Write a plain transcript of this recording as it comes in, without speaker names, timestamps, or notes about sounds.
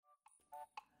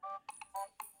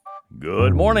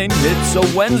Good morning. It's a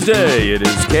Wednesday. It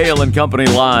is Kale and Company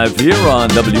live here on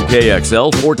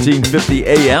WKXL 1450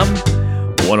 AM,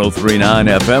 1039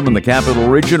 FM in the Capital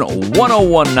Region,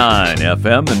 1019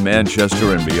 FM in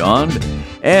Manchester and beyond,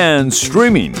 and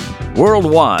streaming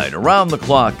worldwide around the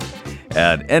clock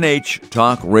at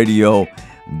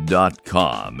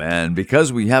nhtalkradio.com. And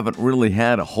because we haven't really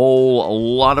had a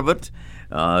whole lot of it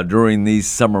during these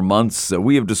summer months,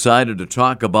 we have decided to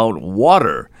talk about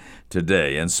water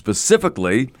today, and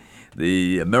specifically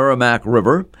the Merrimack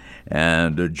River.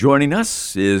 And joining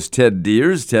us is Ted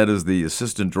Deers. Ted is the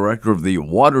Assistant Director of the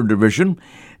Water Division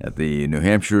at the New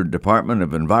Hampshire Department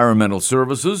of Environmental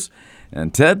Services.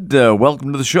 And Ted,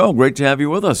 welcome to the show. Great to have you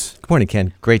with us. Good morning,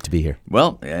 Ken. Great to be here.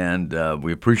 Well, and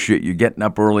we appreciate you getting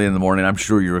up early in the morning. I'm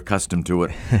sure you're accustomed to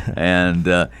it.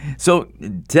 And so,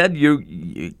 Ted,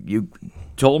 you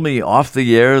told me off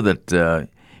the air that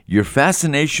your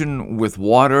fascination with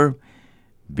water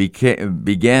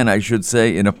began, I should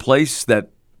say, in a place that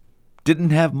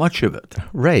didn't have much of it.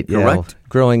 Right. Correct? Yeah.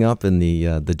 Growing up in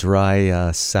the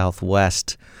dry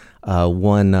Southwest,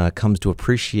 one comes to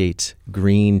appreciate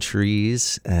green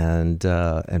trees and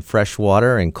fresh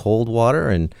water and cold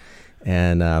water,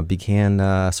 and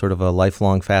began sort of a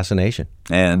lifelong fascination.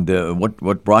 And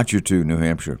what brought you to New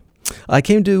Hampshire? I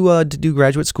came to do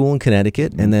graduate school in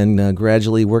Connecticut, and then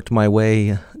gradually worked my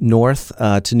way north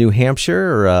to New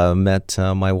Hampshire. Met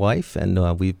my wife,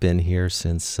 and we've been here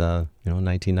since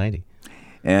 1990.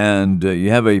 And you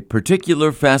have a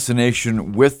particular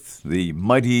fascination with the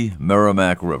mighty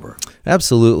Merrimack River.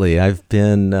 Absolutely, I've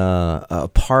been a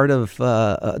part of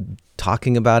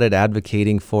talking about it,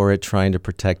 advocating for it, trying to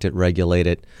protect it, regulate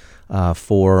it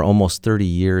for almost 30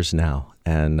 years now.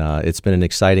 And it's been an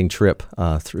exciting trip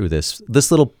through this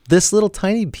little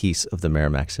tiny piece of the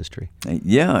Merrimack's history.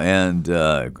 Yeah, and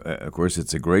of course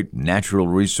it's a great natural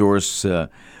resource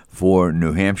for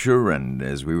New Hampshire. And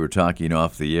as we were talking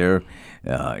off the air,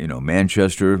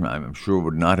 Manchester, I'm sure,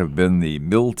 would not have been the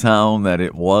mill town that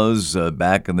it was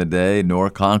back in the day, nor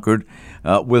Concord,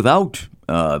 without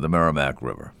the Merrimack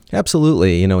River.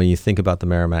 Absolutely. When you think about the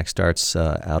Merrimack, starts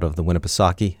out of the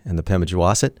Winnipesaukee and the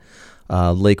Pemigewasset.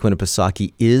 Lake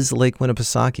Winnipesaukee is Lake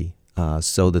Winnipesaukee,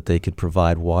 so that they could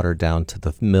provide water down to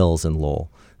the mills in Lowell.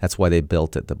 That's why they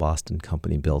built it. The Boston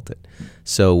Company built it.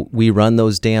 So we run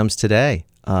those dams today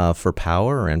for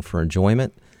power and for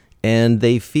enjoyment, and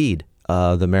they feed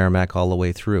the Merrimack all the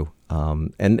way through.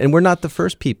 And we're not the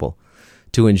first people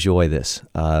to enjoy this.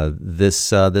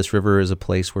 This river is a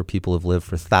place where people have lived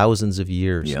for thousands of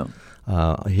years. Yeah.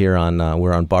 We're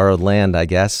on borrowed land, I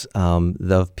guess.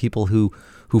 The people who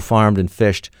farmed and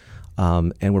fished,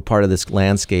 and were part of this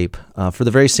landscape for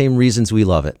the very same reasons we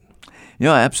love it.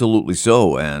 Yeah, absolutely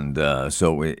so. And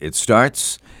so it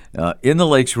starts in the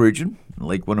Lakes region,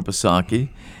 Lake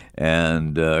Winnipesaukee,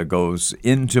 and goes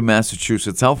into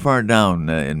Massachusetts. How far down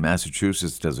in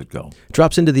Massachusetts does it go?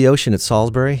 Drops into the ocean at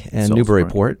Salisbury and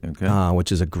Newburyport, okay.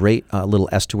 Which is a great little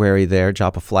estuary there.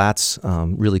 Joppa Flats,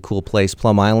 really cool place.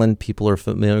 Plum Island, people are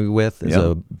familiar with, is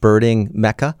a birding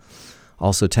mecca.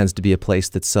 Also tends to be a place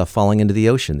that's falling into the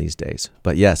ocean these days.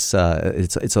 But yes,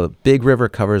 it's a big river,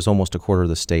 covers almost a quarter of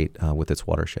the state with its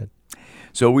watershed.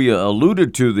 So we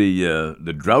alluded to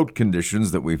the drought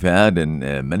conditions that we've had in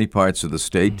many parts of the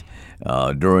state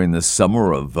during this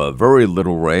summer of very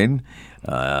little rain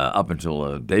up until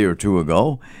a day or two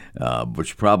ago,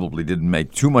 which probably didn't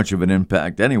make too much of an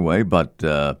impact anyway, but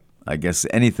I guess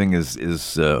anything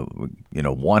is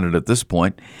wanted at this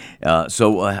point.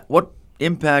 So what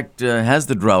impact has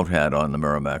the drought had on the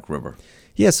Merrimack River?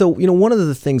 Yeah, so one of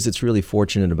the things that's really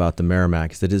fortunate about the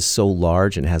Merrimack is that it is so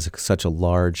large and has such a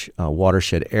large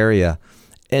watershed area.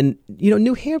 And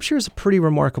New Hampshire is a pretty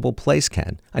remarkable place,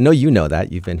 Ken. I know you know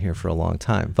that. You've been here for a long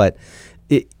time. But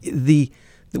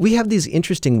we have these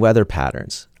interesting weather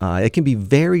patterns. It can be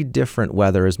very different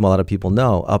weather, as a lot of people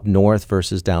know, up north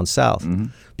versus down south. Mm-hmm.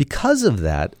 Because of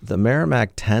that, the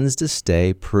Merrimack tends to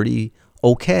stay pretty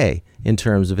okay in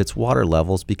terms of its water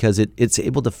levels, because it's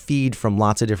able to feed from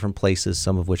lots of different places,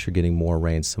 some of which are getting more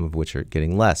rain, some of which are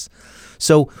getting less.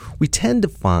 So we tend to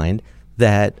find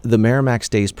that the Merrimack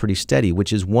stays pretty steady,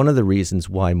 which is one of the reasons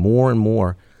why more and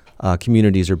more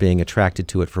communities are being attracted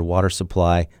to it for water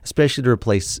supply, especially to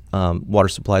replace water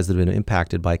supplies that have been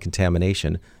impacted by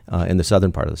contamination in the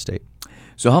southern part of the state.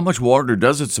 So how much water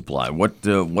does it supply? What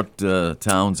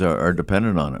towns are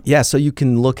dependent on it? Yeah, so you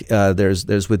can look,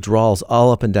 there's withdrawals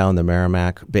all up and down the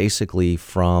Merrimack, basically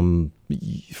from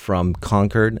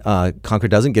Concord.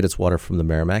 Concord doesn't get its water from the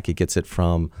Merrimack. It gets it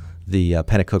from the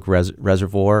Pennacook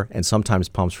Reservoir, and sometimes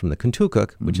pumps from the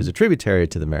Contoocook, which is a tributary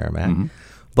to the Merrimack. Mm-hmm.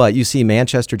 But you see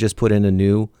Manchester just put in a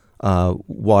new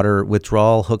water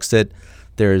withdrawal, Hooksett.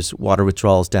 There's water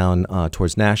withdrawals down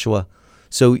towards Nashua.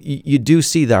 So you do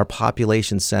see that our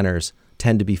population centers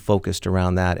tend to be focused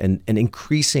around that, and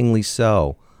increasingly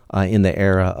so in the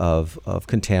era of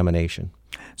contamination.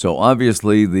 So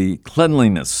obviously, the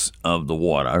cleanliness of the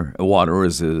water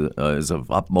is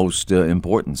of utmost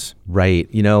importance. Right.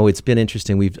 You know, it's been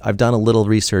interesting. I've done a little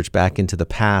research back into the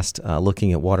past,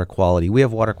 looking at water quality. We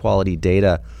have water quality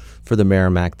data for the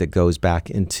Merrimack that goes back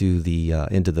into the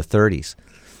 30s,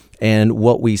 and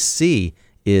what we see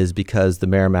is, because the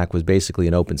Merrimack was basically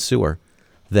an open sewer,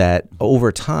 that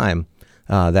over time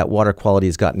that water quality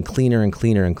has gotten cleaner and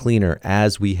cleaner and cleaner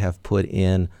as we have put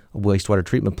in wastewater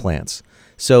treatment plants.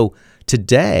 So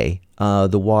today,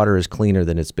 the water is cleaner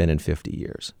than it's been in 50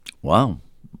 years. Wow.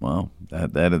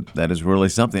 That is really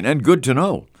something, and good to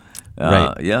know.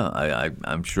 Right. Yeah,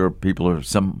 I'm sure people are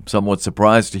somewhat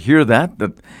surprised to hear that,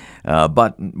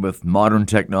 but with modern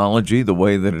technology, the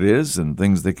way that it is, and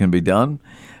things that can be done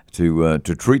to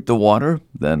treat the water,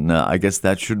 then I guess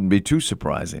that shouldn't be too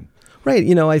surprising. Right.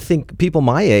 You know, I think people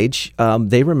my age,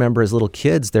 they remember as little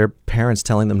kids their parents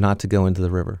telling them not to go into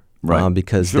the river. Right.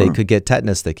 Because Sure. they could get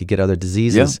tetanus, they could get other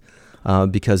diseases,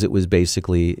 because it was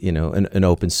basically, an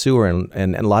open sewer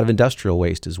and a lot of industrial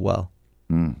waste as well.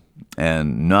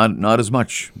 And not as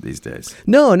much these days.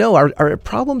 No, our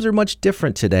problems are much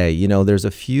different today. You know, there's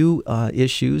a few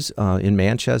issues in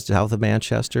Manchester, south of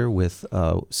Manchester, with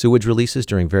sewage releases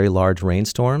during very large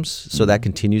rainstorms. So that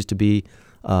continues to be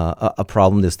a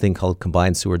problem, this thing called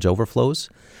combined sewage overflows.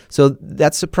 So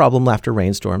that's a problem after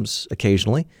rainstorms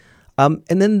occasionally.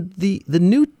 And then the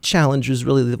new challenges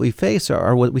really that we face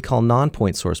are what we call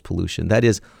non-point source pollution. That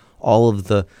is, all of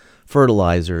the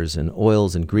fertilizers and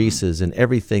oils and greases and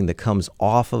everything that comes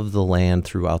off of the land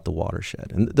throughout the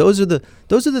watershed. And those are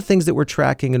the things that we're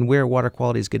tracking, and where water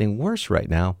quality is getting worse right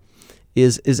now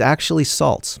is actually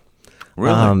salts.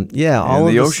 Really? Yeah. All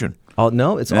in the ocean?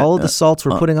 No, it's all of the salts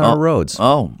we're putting on our roads.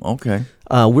 Oh, okay.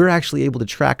 We're actually able to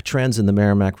track trends in the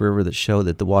Merrimack River that show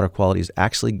that the water quality is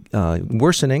actually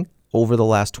worsening over the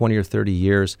last 20 or 30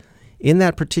 years in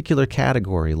that particular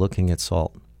category, looking at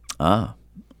salt.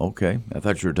 Okay. I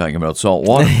thought you were talking about salt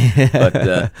water,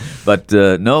 but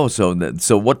no.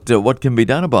 So what can be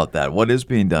done about that? What is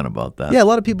being done about that? Yeah, a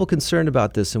lot of people concerned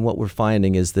about this, and what we're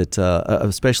finding is that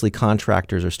especially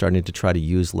contractors are starting to try to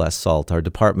use less salt. Our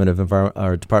Department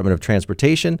of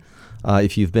Transportation,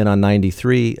 if you've been on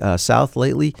 93 South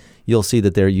lately, you'll see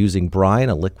that they're using brine,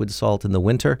 a liquid salt, in the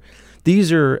winter.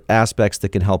 These are aspects that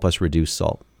can help us reduce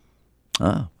salt.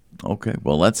 Okay.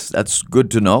 Well, that's good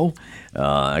to know.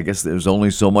 I guess there's only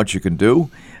so much you can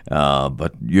do,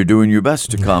 but you're doing your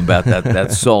best to combat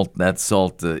that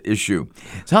salt issue.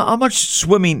 So how much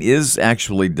swimming is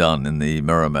actually done in the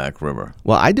Merrimack River?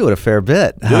 Well, I do it a fair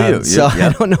bit. Do you? So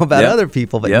I don't know about other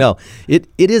people, but no, it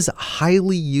is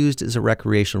highly used as a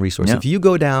recreational resource. Yeah. If you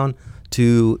go down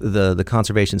to the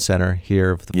Conservation Center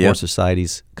here, the Forest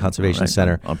Society's Conservation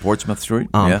Center. On Portsmouth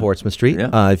Street? Portsmouth Street.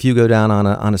 Yeah. If you go down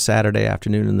on a Saturday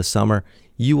afternoon in the summer,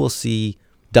 you will see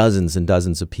dozens and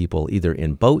dozens of people either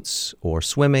in boats or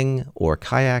swimming or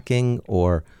kayaking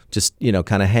or just,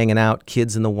 kind of hanging out,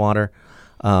 kids in the water.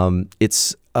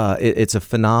 It's a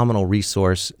phenomenal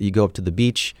resource. You go up to the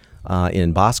beach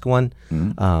in Boscawen,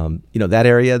 that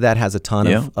area, that has a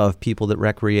ton of people that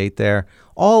recreate there,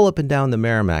 all up and down the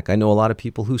Merrimack. I know a lot of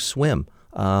people who swim.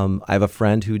 I have a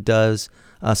friend who does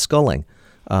sculling,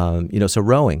 so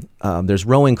rowing. There's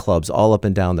rowing clubs all up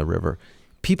and down the river.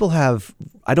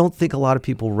 I don't think a lot of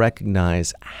people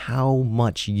recognize how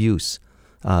much use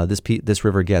this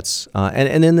river gets.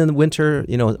 And then in the winter,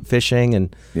 fishing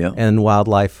and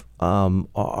wildlife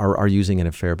are using it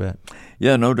a fair bit.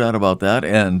 Yeah, no doubt about that.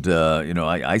 And,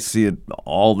 I see it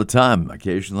all the time.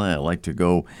 Occasionally, I like to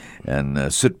go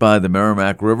and sit by the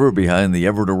Merrimack River behind the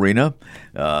Everett Arena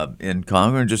in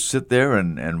Concord and just sit there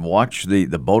and watch the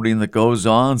boating that goes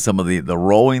on, some of the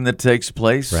rowing that takes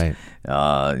place. Right.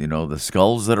 The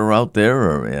sculls that are out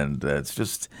there. And it's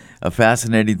just a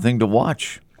fascinating thing to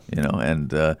watch,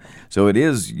 And so it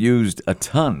is used a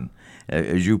ton,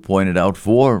 as you pointed out,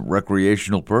 for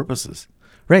recreational purposes.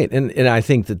 Right, and I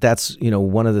think that's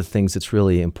one of the things that's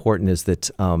really important is that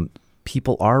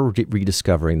people are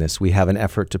rediscovering this. We have an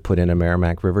effort to put in a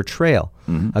Merrimack River Trail,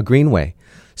 a greenway.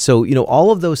 So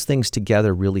all of those things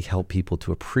together really help people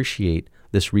to appreciate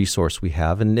this resource we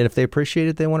have, and if they appreciate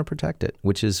it, they want to protect it,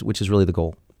 which is really the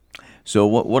goal. So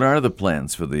what are the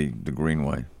plans for the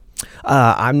greenway?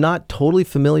 I'm not totally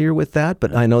familiar with that,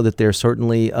 but I know that they're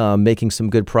certainly making some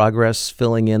good progress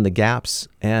filling in the gaps.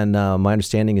 And my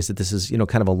understanding is that this is,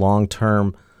 kind of a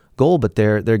long-term goal, but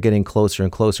they're getting closer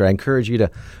and closer. I encourage you to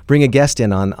bring a guest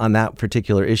in on that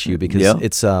particular issue because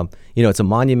it's it's a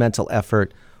monumental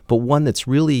effort, but one that's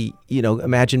really,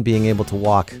 imagine being able to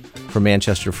walk from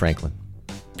Manchester to Franklin.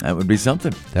 That would be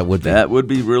something. That would be. That would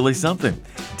be really something.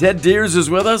 Ted Deers is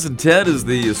with us, and Ted is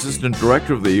the Assistant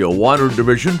Director of the Water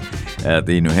Division at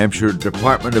the New Hampshire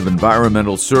Department of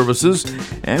Environmental Services.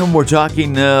 And we're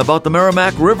talking about the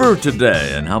Merrimack River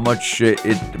today and how much it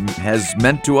has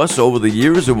meant to us over the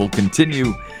years and will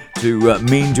continue to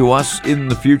mean to us in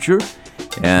the future.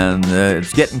 And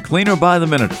it's getting cleaner by the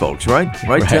minute, folks, right?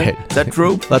 Right, Ted? Is that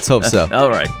true? Let's hope so. All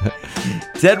right.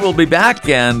 Ted will be back,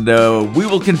 and we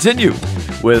will continue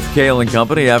with Kale and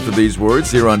Company after these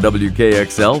words here on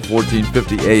WKXL,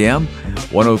 1450 AM,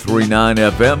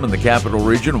 103.9 FM in the Capital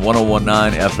Region,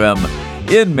 101.9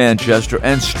 FM in Manchester,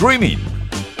 and streaming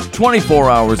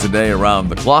 24 hours a day around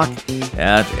the clock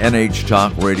at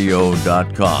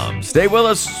nhtalkradio.com. Stay with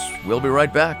us. We'll be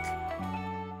right back.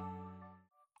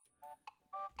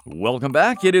 Welcome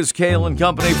back. It is Kale and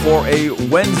Company for a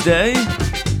Wednesday.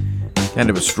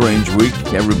 Kind of a strange week.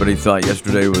 Everybody thought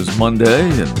yesterday was Monday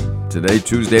and today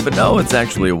Tuesday, but no, it's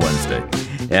actually a Wednesday.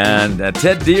 And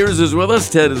Ted Deers is with us.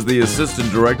 Ted is the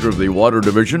Assistant Director of the Water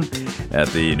Division at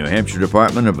the New Hampshire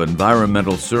Department of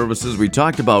Environmental Services. We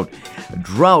talked about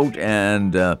drought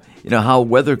and how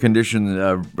weather conditions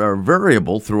are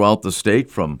variable throughout the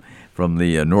state from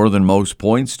the northernmost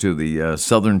points to the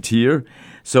southern tier.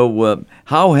 So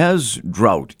how has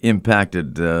drought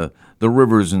impacted the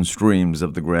rivers and streams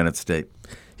of the Granite State?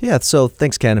 Yeah, so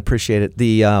thanks, Ken. Appreciate it.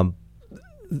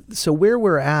 So where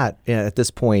we're at this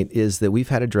point is that we've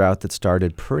had a drought that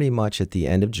started pretty much at the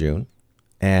end of June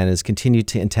and has continued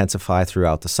to intensify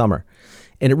throughout the summer.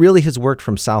 And it really has worked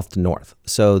from south to north.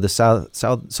 So the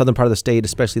southern part of the state,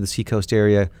 especially the seacoast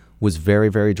area, was very,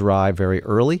 very dry very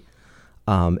early.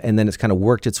 And then it's kind of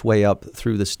worked its way up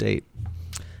through the state.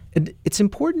 And it's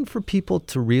important for people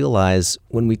to realize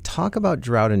when we talk about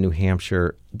drought in New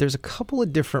Hampshire, there's a couple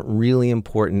of different really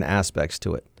important aspects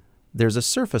to it. There's a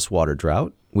surface water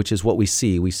drought, which is what we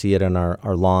see. We see it in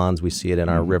our lawns. We see it in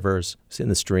our rivers, in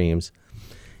the streams.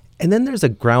 And then there's a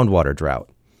groundwater drought.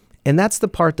 And that's the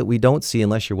part that we don't see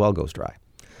unless your well goes dry.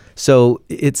 So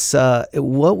it's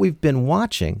what we've been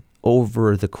watching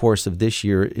over the course of this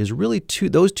year is really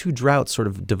those two droughts sort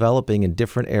of developing in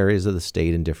different areas of the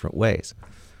state in different ways.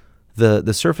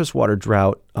 The surface water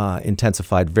drought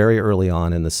intensified very early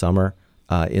on in the summer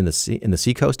in the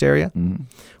seacoast area,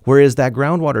 whereas that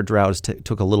groundwater drought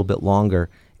took a little bit longer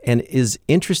and is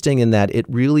interesting in that it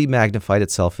really magnified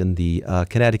itself in the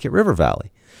Connecticut River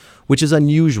Valley, which is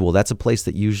unusual. That's a place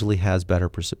that usually has better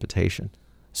precipitation.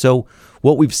 So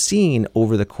what we've seen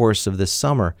over the course of this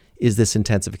summer is this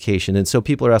intensification. And so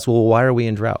people are asking, well, why are we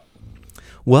in drought?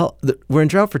 Well, we're in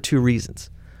drought for two reasons.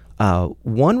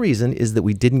 One reason is that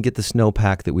we didn't get the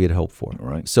snowpack that we had hoped for.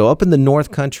 Right. So up in the North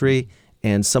Country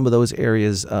and some of those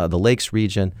areas, the Lakes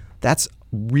region, that's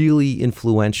really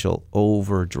influential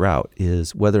over drought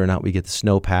is whether or not we get the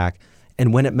snowpack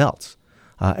and when it melts.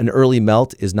 An early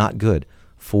melt is not good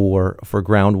for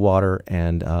groundwater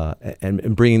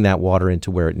and bringing that water into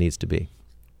where it needs to be.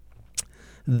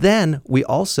 Then we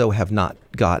also have not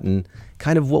gotten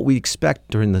kind of what we expect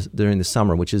during the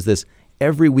summer, which is this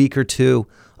every week or two,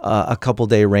 a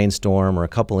couple-day rainstorm or a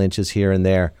couple inches here and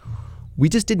there. We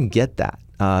just didn't get that,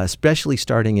 especially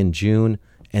starting in June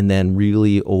and then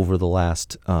really over the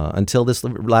until this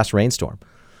last rainstorm.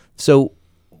 So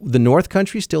the North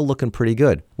Country still looking pretty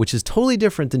good, which is totally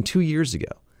different than 2 years ago.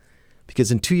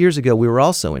 Because in 2 years ago, we were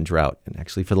also in drought. And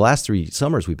actually, for the last 3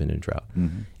 summers, we've been in drought.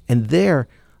 Mm-hmm. And there,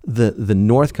 the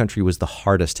North Country was the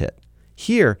hardest hit.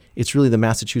 Here, it's really the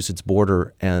Massachusetts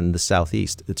border and the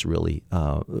Southeast that's really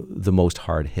the most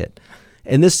hard hit.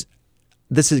 And this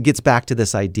gets back to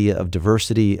this idea of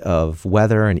diversity of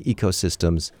weather and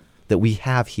ecosystems that we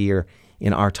have here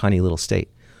in our tiny little state,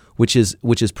 which is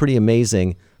pretty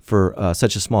amazing for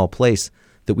such a small place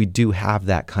that we do have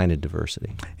that kind of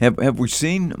diversity. Have we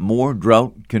seen more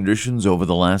drought conditions over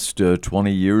the last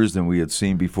 20 years than we had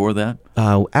seen before that?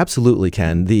 Absolutely,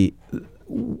 Ken. Since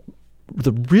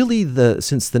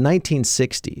the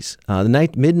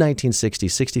 1960s,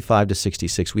 mid-1960s, 65 to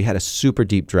 66, we had a super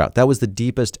deep drought. That was the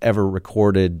deepest ever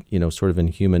recorded, sort of in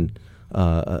human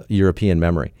European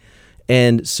memory.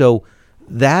 And so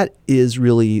that is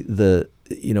really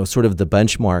sort of the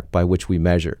benchmark by which we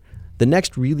measure. The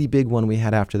next really big one we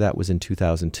had after that was in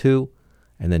 2002,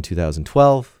 and then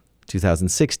 2012,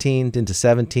 2016, into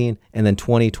 17, and then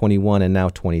 2021, and now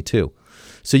 22.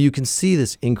 So you can see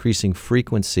this increasing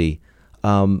frequency,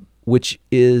 which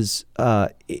is,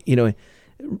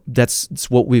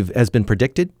 that's what has been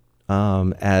predicted.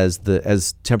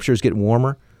 As temperatures get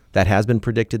warmer, that has been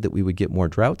predicted that we would get more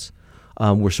droughts.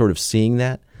 We're sort of seeing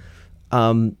that.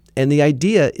 And the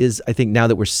idea is, I think now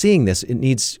that we're seeing this,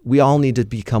 we all need to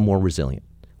become more resilient.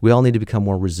 We all need to become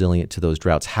more resilient to those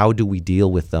droughts. How do we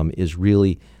deal with them is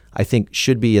really, I think,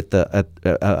 should be at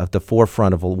the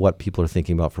forefront of what people are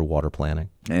thinking about for water planning.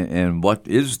 And what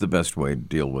is the best way to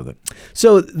deal with it?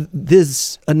 So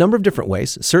there's a number of different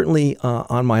ways. Certainly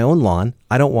on my own lawn,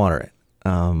 I don't water it.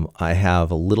 I have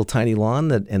a little tiny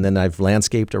lawn and then I've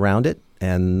landscaped around it.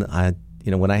 And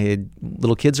when I had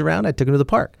little kids around, I took them to the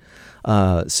park.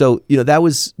 So that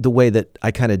was the way that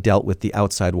I kind of dealt with the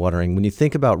outside watering. When you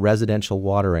think about residential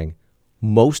watering,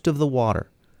 most of the water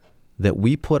that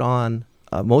we put on,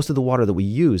 most of the water that we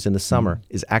use in the summer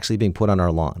is actually being put on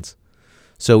our lawns.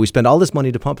 So we spend all this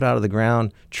money to pump it out of the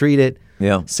ground, treat it,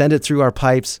 send it through our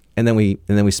pipes, and then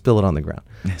we spill it on the ground.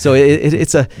 So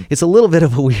it's a little bit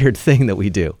of a weird thing that we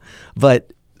do,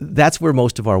 but that's where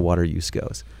most of our water use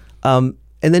goes. And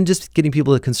then just getting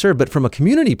people to conserve. But from a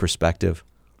community perspective,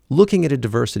 looking at a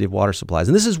diversity of water supplies,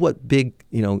 and this is what big,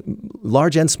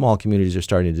 large and small communities are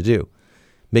starting to do,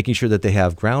 making sure that they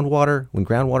have groundwater when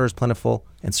groundwater is plentiful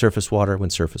and surface water when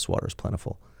surface water is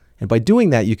plentiful. And by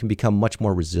doing that, you can become much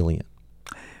more resilient.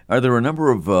 Are there a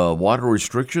number of water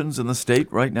restrictions in the state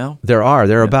right now? There are.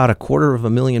 There are about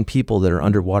 250,000 people that are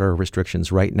under water restrictions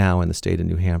right now in the state of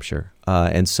New Hampshire.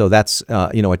 And so that's,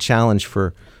 a challenge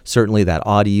for certainly that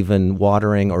odd even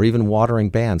watering or even watering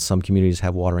bans. Some communities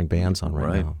have watering bans on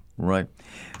right now. Right.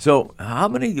 So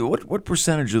what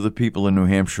percentage of the people in New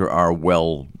Hampshire are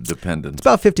well dependent? It's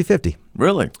about 50-50.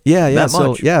 Really? Yeah. That So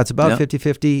much? it's about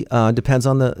 50-50. Depends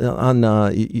on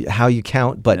how you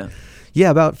count, but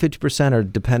about 50% are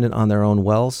dependent on their own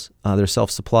wells. They're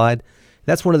self-supplied.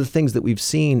 That's one of the things that we've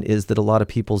seen is that a lot of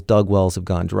people's dug wells have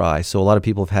gone dry. So a lot of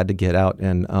people have had to get out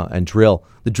and drill.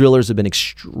 The drillers have been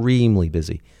extremely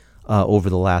busy over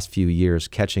the last few years,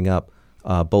 catching up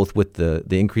both with the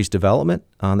increased development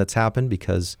that's happened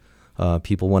because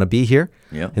people want to be here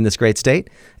in this great state,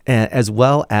 as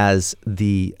well as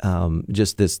the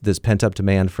just this pent-up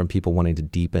demand from people wanting to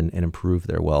deepen and improve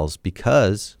their wells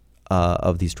because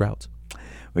of these droughts.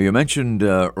 Well, you mentioned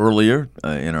earlier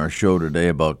in our show today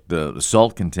about the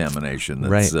salt contamination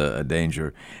that's a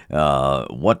danger.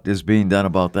 What is being done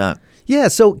about that? Yeah,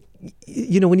 so,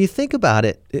 when you think about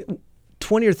it,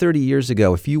 20 or 30 years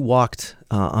ago, if you walked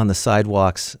on the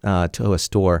sidewalks to a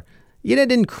store, it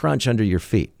didn't crunch under your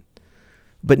feet.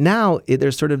 But now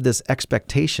there's sort of this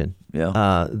expectation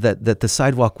that the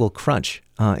sidewalk will crunch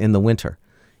in the winter.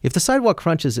 If the sidewalk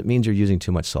crunches, it means you're using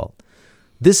too much salt.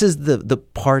 This is the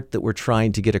part that we're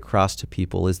trying to get across to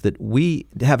people is that we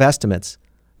have estimates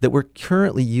that we're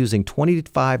currently using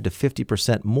 25 to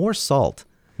 50% more salt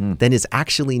than is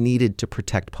actually needed to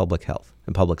protect public health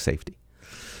and public safety.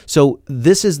 So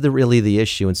this is really the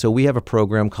issue. And so we have a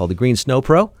program called the Green Snow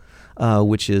Pro,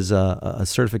 which is a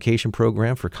certification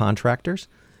program for contractors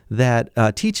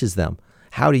that teaches them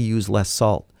how to use less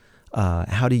salt.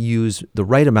 How to use the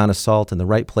right amount of salt in the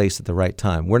right place at the right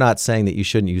time. We're not saying that you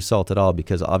shouldn't use salt at all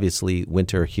because obviously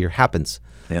winter here happens.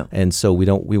 And so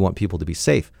we want people to be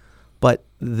safe. But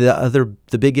the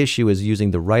big issue is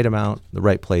using the right amount, the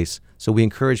right place. So we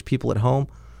encourage people at home,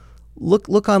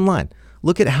 look online.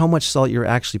 Look at how much salt you're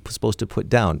actually supposed to put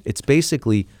down. It's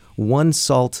basically one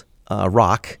salt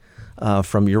rock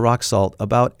from your rock salt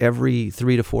about every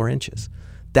 3 to 4 inches.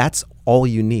 That's all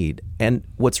you need. And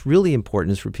what's really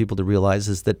important is for people to realize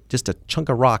is that just a chunk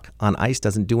of rock on ice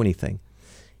doesn't do anything.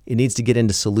 It needs to get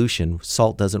into solution.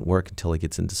 Salt doesn't work until it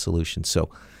gets into solution. So,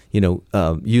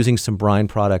 using some brine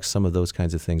products, some of those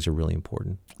kinds of things are really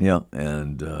important. Yeah,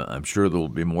 and I'm sure there will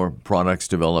be more products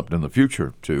developed in the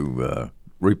future to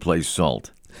replace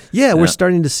salt. Yeah, we're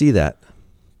starting to see that.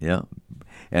 Yeah.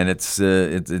 And it's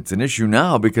an issue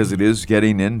now because it is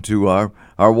getting into our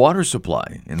water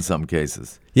supply in some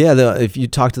cases. Yeah, if you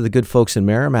talk to the good folks in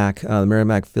Merrimack, the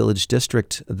Merrimack Village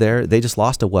District, they just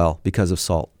lost a well because of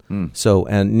salt. So,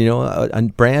 and a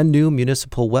brand new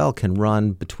municipal well can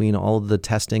run between all of the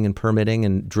testing and permitting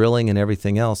and drilling and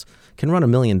everything else can run $1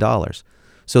 million.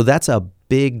 So that's a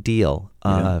big deal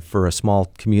for a small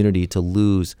community to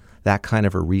lose that kind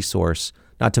of a resource.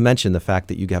 Not to mention the fact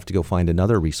that you have to go find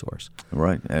another resource.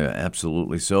 Right,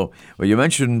 absolutely. So, well, you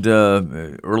mentioned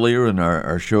earlier in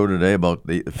our show today about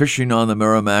the fishing on the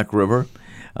Merrimack River.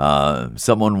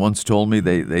 Someone once told me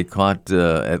they caught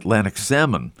Atlantic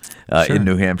salmon in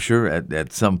New Hampshire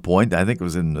at some point. I think it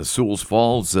was in the Sewell's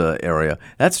Falls area.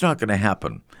 That's not going to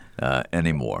happen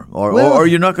anymore, or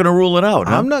you're not going to rule it out.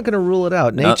 Huh? I'm not going to rule it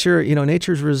out. Nature,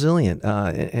 nature's resilient.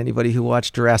 Anybody who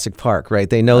watched Jurassic Park, right?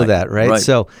 They know that, right?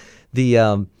 So.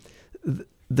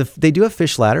 They do have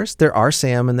fish ladders. There are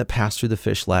salmon that pass through the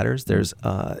fish ladders. There's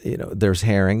there's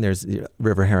herring. There's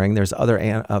river herring. There's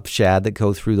other shad that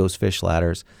go through those fish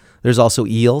ladders. There's also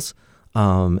eels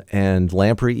and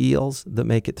lamprey eels that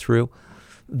make it through.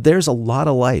 There's a lot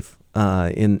of life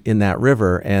in that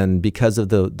river, and because of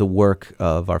the work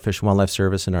of our Fish and Wildlife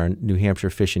Service and our New Hampshire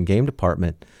Fish and Game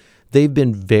Department, they've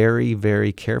been very,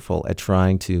 very careful at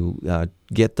trying to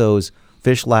get those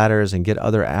fish ladders and get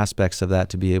other aspects of that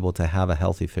to be able to have a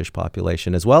healthy fish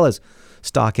population, as well as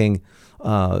stocking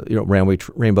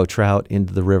rainbow trout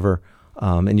into the river.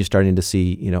 And you're starting to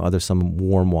see some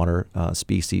warm water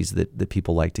species that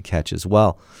people like to catch as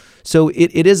well. So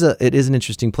it is an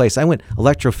interesting place. I went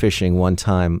electrofishing one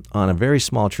time on a very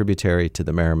small tributary to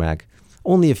the Merrimack,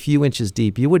 only a few inches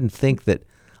deep. You wouldn't think that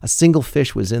a single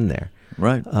fish was in there.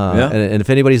 Right. And if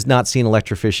anybody's not seen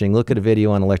electrofishing, look at a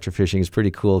video on electrofishing. It's pretty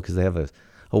cool because they have a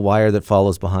wire that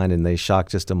follows behind, and they shock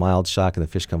just a mild shock, and the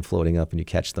fish come floating up, and you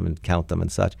catch them and count them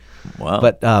and such. Wow.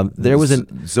 But there was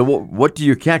So what do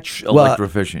you catch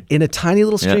electrofishing? In a tiny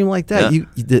little stream like that,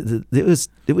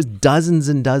 it was dozens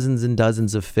and dozens and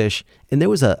dozens of fish, and there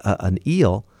was an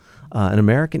eel, an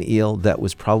American eel that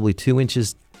was probably 2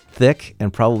 inches thick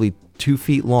and probably 2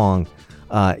 feet long.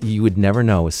 You would never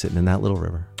know was sitting in that little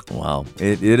river. Wow.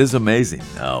 It is amazing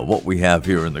what we have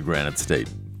here in the Granite State.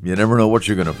 You never know what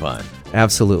you're going to find.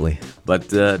 Absolutely. But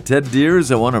Ted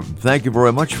Deers, I want to thank you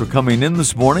very much for coming in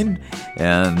this morning.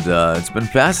 And it's been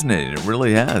fascinating. It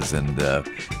really has. And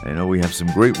I know we have some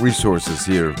great resources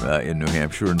here in New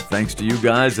Hampshire. And thanks to you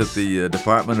guys at the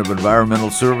Department of Environmental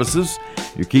Services,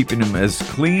 you're keeping them as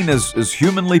clean as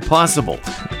humanly possible.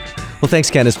 Well,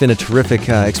 thanks, Ken. It's been a terrific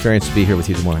experience to be here with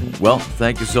you this morning. Well,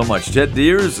 thank you so much. Ted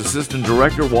Deers, Assistant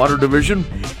Director, Water Division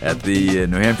at the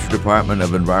New Hampshire Department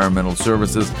of Environmental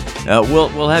Services.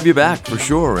 We'll have you back for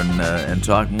sure and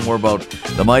talk more about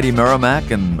the mighty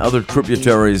Merrimack and other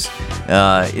tributaries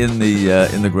in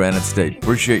the Granite State.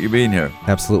 Appreciate you being here.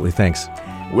 Absolutely. Thanks.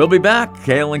 We'll be back.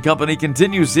 Kale and Company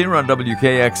continues here on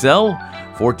WKXL.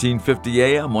 1450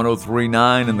 AM,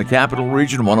 103.9 in the Capital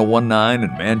Region, 101.9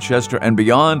 in Manchester and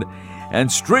beyond,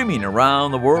 and streaming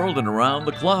around the world and around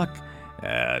the clock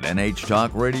at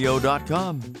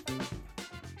nhtalkradio.com.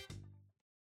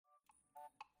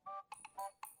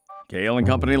 Kale and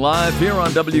Company live here on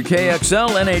WKXL,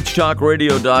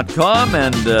 nhtalkradio.com,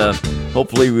 and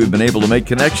hopefully we've been able to make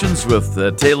connections with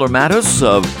Taylor Mattis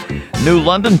of New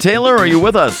London. Taylor, are you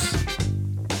with us?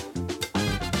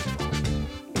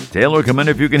 Taylor, come in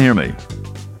if you can hear me.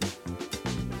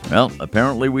 Well,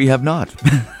 apparently we have not.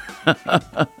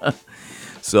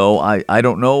 So I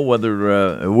don't know where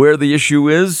the issue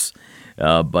is,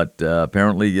 but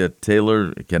apparently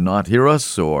Taylor cannot hear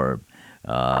us. Or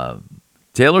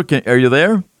Taylor, are you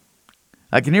there?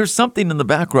 I can hear something in the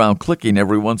background clicking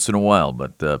every once in a while,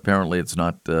 but apparently it's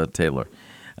not Taylor,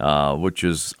 which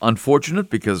is unfortunate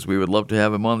because we would love to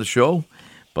have him on the show.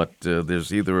 But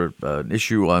there's either an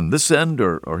issue on this end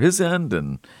or his end,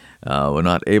 and we're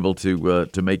not able to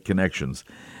make connections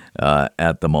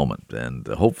at the moment. And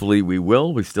hopefully we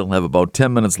will. We still have about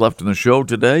 10 minutes left in the show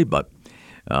today, but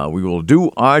we will do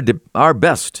our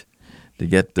best to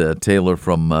get Taylor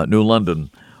from New London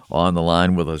on the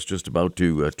line with us, just about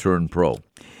to turn pro.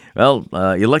 Well,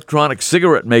 electronic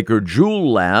cigarette maker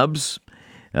Juul Labs,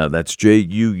 that's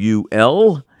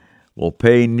Juul, will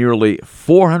pay nearly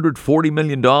 $440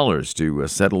 million to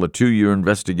settle a 2-year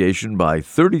investigation by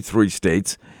 33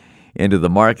 states into the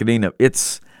marketing of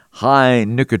its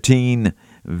high-nicotine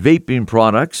vaping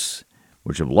products,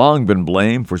 which have long been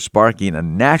blamed for sparking a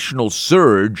national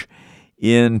surge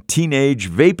in teenage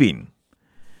vaping.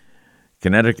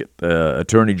 Connecticut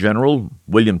Attorney General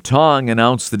William Tong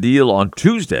announced the deal on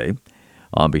Tuesday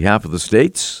on behalf of the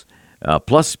states,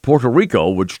 plus Puerto Rico,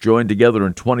 which joined together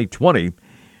in 2020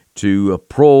 to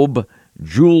probe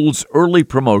Juul's early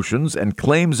promotions and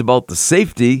claims about the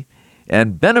safety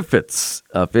and benefits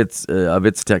of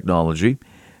its technology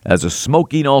as a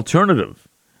smoking alternative.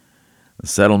 The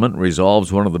settlement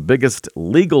resolves one of the biggest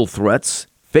legal threats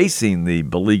facing the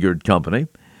beleaguered company,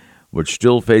 which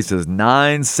still faces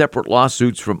 9 separate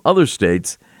lawsuits from other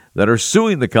states that are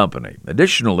suing the company.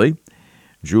 Additionally,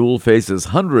 Juul faces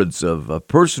hundreds of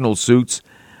personal suits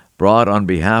brought on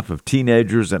behalf of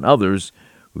teenagers and others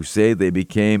who say they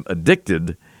became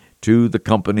addicted to the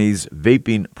company's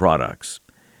vaping products.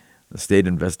 The state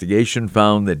investigation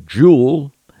found that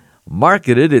Juul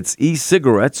marketed its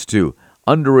e-cigarettes to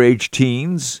underage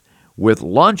teens with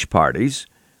launch parties,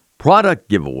 product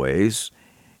giveaways,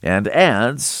 and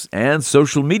ads and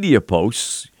social media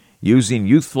posts using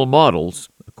youthful models,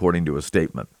 according to a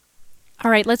statement. All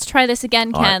right, let's try this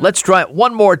again, Ken. All right, let's try it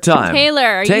one more time. Taylor,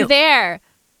 are you there?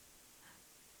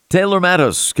 Taylor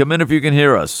Matos, come in if you can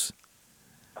hear us.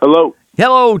 Hello.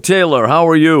 Hello, Taylor. How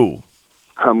are you?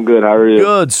 I'm good. How are you?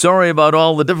 Good. Sorry about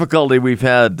all the difficulty we've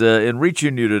had in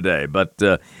reaching you today, but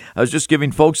I was just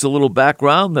giving folks a little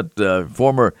background that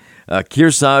former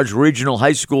Kearsarge Regional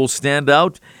High School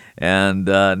standout, and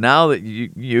now that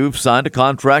you've signed a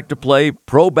contract to play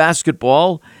pro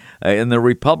basketball in the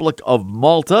Republic of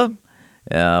Malta,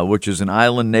 which is an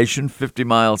island nation 50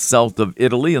 miles south of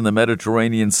Italy in the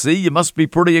Mediterranean Sea. You must be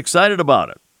pretty excited about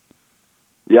it.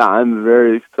 Yeah, I'm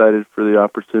very excited for the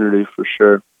opportunity for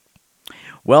sure.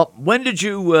 Well, when did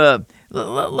you,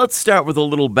 let's start with a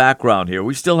little background here.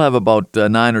 We still have about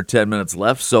 9 or 10 minutes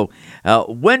left. So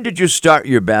when did you start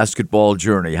your basketball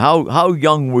journey? How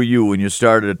young were you when you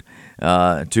started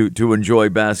to enjoy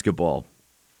basketball?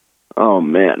 Oh,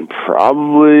 man,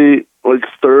 probably like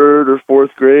 3rd or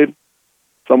 4th grade,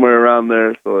 somewhere around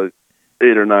there, so like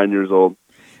 8 or 9 years old.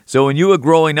 So when you were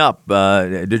growing up,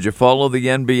 did you follow the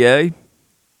NBA?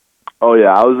 Oh,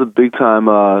 yeah, I was a big-time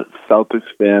Celtics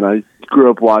fan. I grew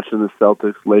up watching the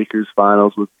Celtics-Lakers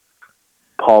finals with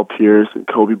Paul Pierce and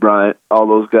Kobe Bryant, all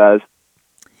those guys.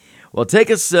 Well,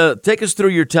 take us through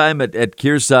your time at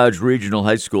Kearsarge Regional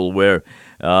High School, where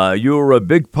you were a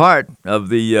big part of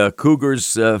the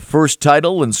Cougars' first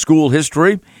title in school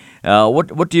history.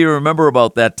 What do you remember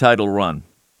about that title run?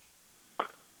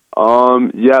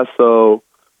 Yeah, so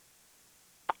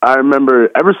I remember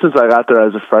ever since I got there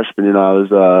as a freshman, I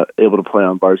was able to play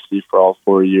on varsity for all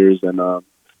 4 years, and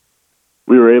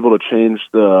we were able to change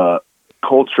the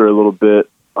culture a little bit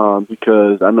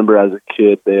because I remember as a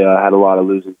kid they had a lot of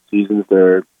losing seasons.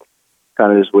 They're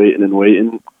kind of just waiting and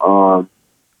waiting.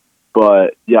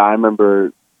 But yeah, I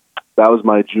remember that was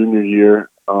my junior year.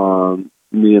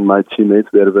 Me and my teammates,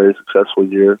 we had a very successful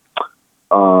year.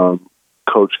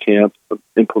 Coach Camp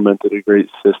implemented a great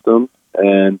system,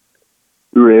 and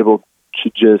we were able to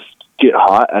just get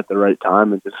hot at the right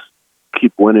time and just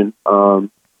keep winning,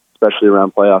 especially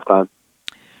around playoff time.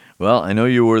 Well, I know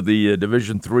you were the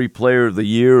Division III Player of the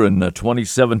Year in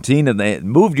 2017, and they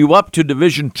moved you up to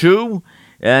Division II,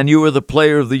 and you were the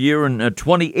Player of the Year in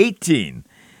 2018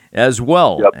 as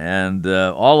well, Yep. and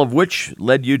all of which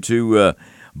led you to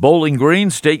Bowling Green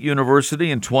State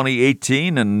University in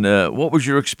 2018. And what was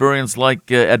your experience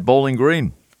like at Bowling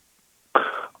Green?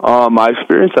 My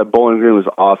experience at Bowling Green was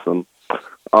awesome.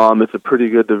 It's a pretty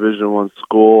good Division I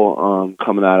school,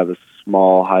 coming out of a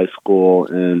small high school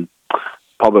in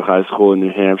public high school in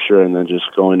New Hampshire, and then just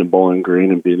going to Bowling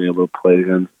Green and being able to play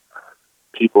against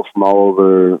people from all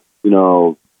over,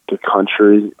 the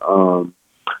country,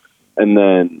 and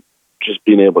then just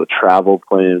being able to travel,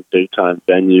 playing big-time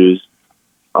venues,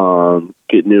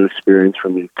 get new experience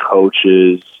from your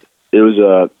coaches. It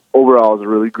was overall, it was a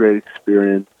really great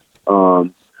experience,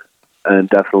 and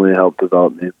definitely helped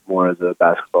develop me more as a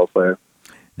basketball player.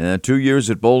 2 years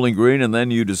at Bowling Green, and then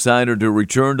you decided to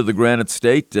return to the Granite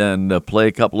State and play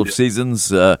a couple of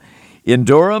seasons in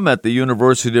Durham at the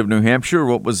University of New Hampshire.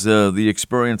 What was the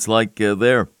experience like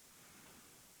there?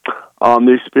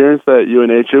 The experience at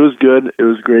UNH, it was good. It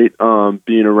was great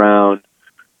being around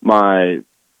my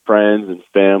friends and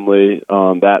family.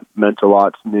 That meant a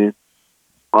lot to me.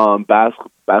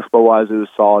 Basketball-wise, it was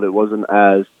solid. It wasn't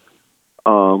as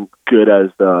good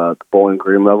as the Bowling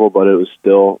Green level, but it was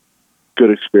still good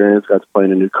experience. Got to play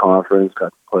in a new conference, got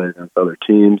to play against other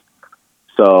teams.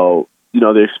 So,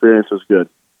 the experience was good.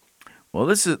 Well,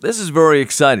 this is very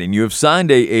exciting. You have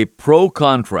signed a pro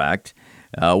contract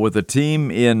with a team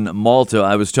in Malta.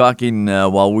 I was talking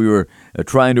while we were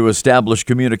trying to establish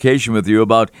communication with you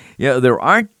about, there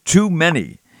aren't too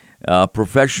many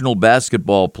professional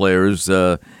basketball players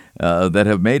that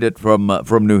have made it from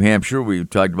New Hampshire. We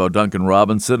talked about Duncan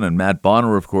Robinson and Matt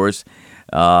Bonner, of course.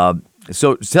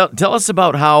 So tell us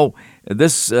about how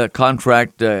this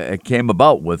contract came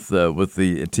about with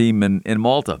the team in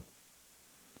Malta.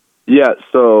 Yeah,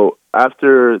 so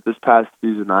after this past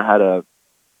season, I had a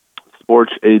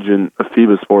sports agent, a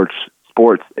FIBA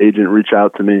sports agent, reach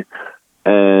out to me,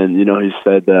 and he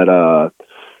said that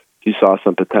he saw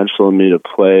some potential in me to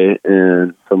play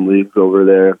in some leagues over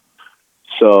there.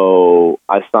 So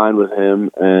I signed with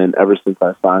him, and ever since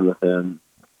I signed with him,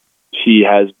 he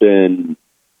has been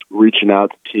reaching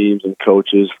out to teams and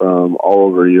coaches from all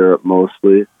over Europe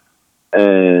mostly,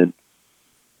 and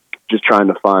just trying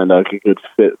to find a good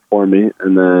fit for me.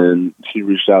 And then he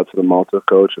reached out to the Malta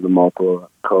coach, and the Malta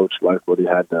coach liked what he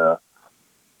had to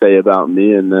say about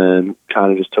me, and then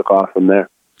kind of just took off from there.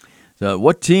 So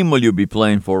what team will you be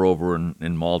playing for over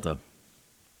in Malta?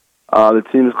 The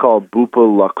team is called Bupa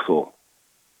Luxul.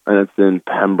 and it's in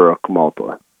Pembroke,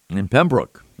 Malta. In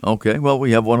Pembroke. Okay, well,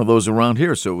 we have one of those around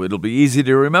here, so it'll be easy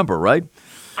to remember, right?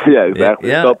 Yeah, exactly.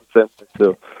 Yeah.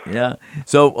 Too. Yeah.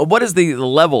 So, what is the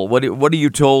level? What are you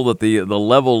told that the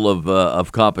level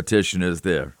of competition is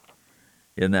there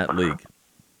in that league?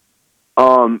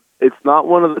 It's not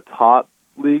one of the top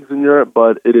leagues in Europe,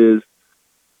 but it's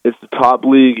the top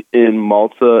league in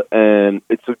Malta, and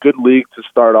it's a good league to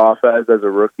start off as a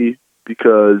rookie,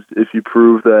 because if you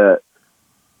prove that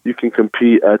you can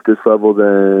compete at this level,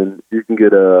 then you can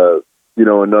get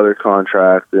another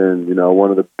contract in, one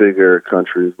of the bigger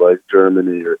countries like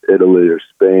Germany or Italy or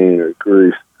Spain or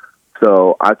Greece.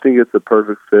 So I think it's a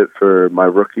perfect fit for my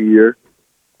rookie year.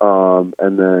 And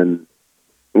then,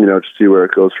 to see where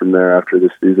it goes from there after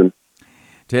this season.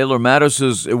 Taylor Mattis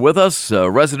is with us,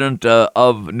 resident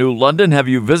of New London. Have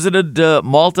you visited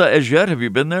Malta as yet? Have you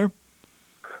been there?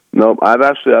 Nope. I've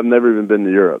never even been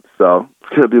to Europe, so it's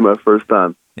going to be my first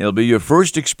time. It'll be your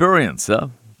first experience, huh?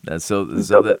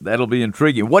 That'll be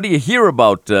intriguing. What do you hear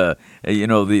about, the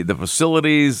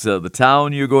facilities, the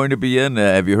town you're going to be in?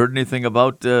 Have you heard anything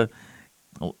about, those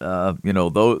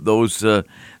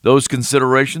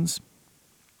considerations?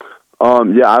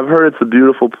 Yeah, I've heard it's a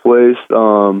beautiful place.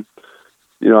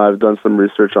 I've done some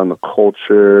research on the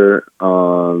culture.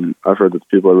 I've heard that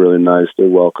people are really nice. They're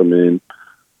welcoming.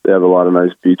 They have a lot of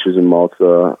nice beaches in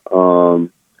Malta.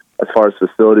 As far as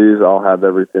facilities, I'll have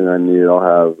everything I need. I'll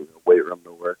have a weight room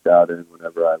to work out in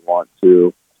whenever I want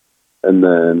to. And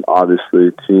then,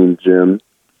 obviously, team gym,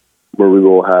 where we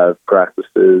will have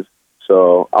practices.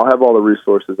 So I'll have all the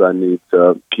resources I need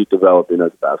to keep developing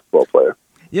as a basketball player.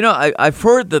 I've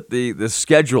heard that the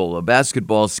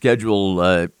basketball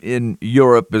schedule in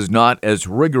Europe is not as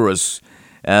rigorous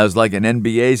as like an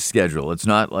NBA schedule. It's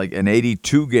not like an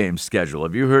 82-game schedule.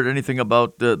 Have you heard anything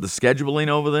about the scheduling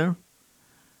over there?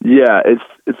 Yeah,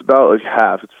 it's about like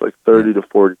half. It's like 30 to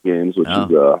 40 games, which is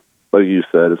like you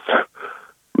said, it's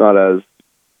not as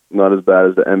bad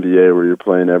as the NBA where you're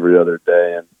playing every other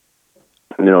day and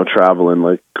traveling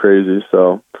like crazy.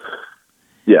 So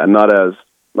yeah, not as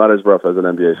rough as an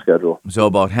NBA schedule. So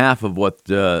about half of what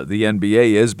the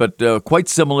NBA is, but quite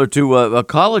similar to a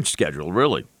college schedule,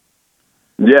 really.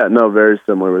 Yeah, no, very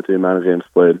similar with the amount of games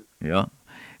played. Yeah.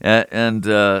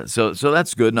 So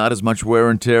that's good. Not as much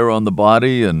wear and tear on the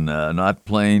body, and not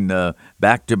playing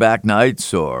back-to-back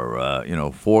nights or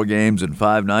 4 games in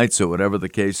 5 nights or whatever the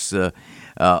case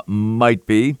might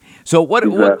be. So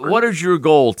what is your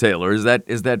goal, Taylor? Is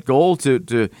that goal to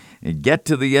get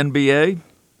to the NBA?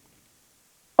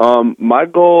 My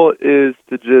goal is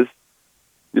to just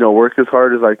work as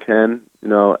hard as I can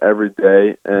every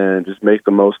day and just make the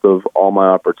most of all my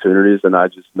opportunities, and I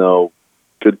just know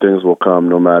good things will come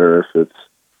no matter if it's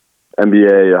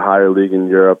NBA, a higher league in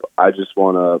Europe. I just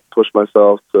want to push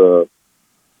myself to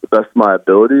the best of my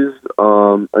abilities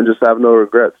and just have no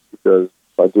regrets, because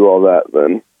if I do all that,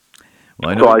 then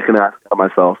that's all I can ask of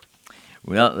myself.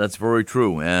 Well, that's very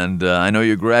true. And I know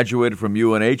you graduated from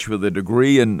UNH with a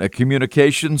degree in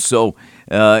communications. So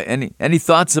any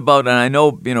thoughts about, and I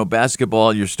know,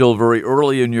 basketball, you're still very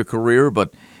early in your career,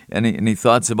 but any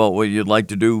thoughts about what you'd like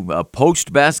to do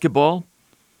post-basketball?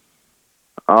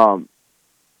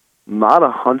 Not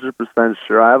 100%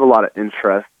 sure. I have a lot of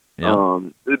interest. Yeah.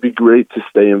 It'd be great to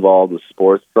stay involved with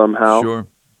sports somehow. Sure.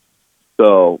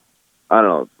 So, I don't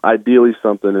know, ideally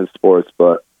something in sports,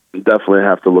 but you definitely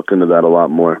have to look into that a lot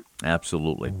more.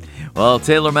 Absolutely. Well,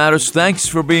 Taylor Mattis, thanks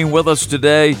for being with us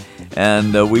today,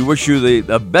 and we wish you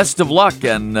the best of luck,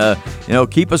 and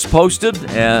keep us posted,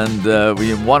 and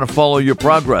we want to follow your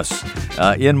progress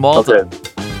in Malta.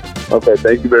 Okay,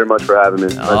 thank you very much for having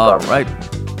me. All right.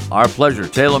 Our pleasure.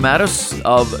 Taylor Mattis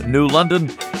of New London,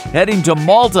 heading to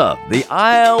Malta, the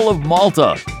Isle of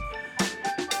Malta,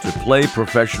 to play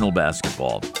professional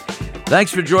basketball.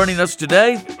 Thanks for joining us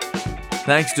today.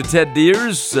 Thanks to Ted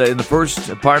Deers in the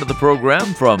first part of the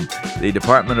program from the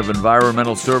Department of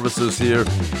Environmental Services here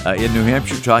in New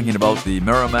Hampshire, talking about the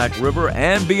Merrimack River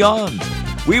and beyond.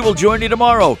 We will join you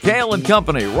tomorrow, Kale and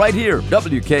Company, right here,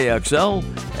 WKXL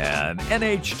and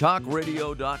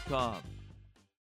NHTalkRadio.com.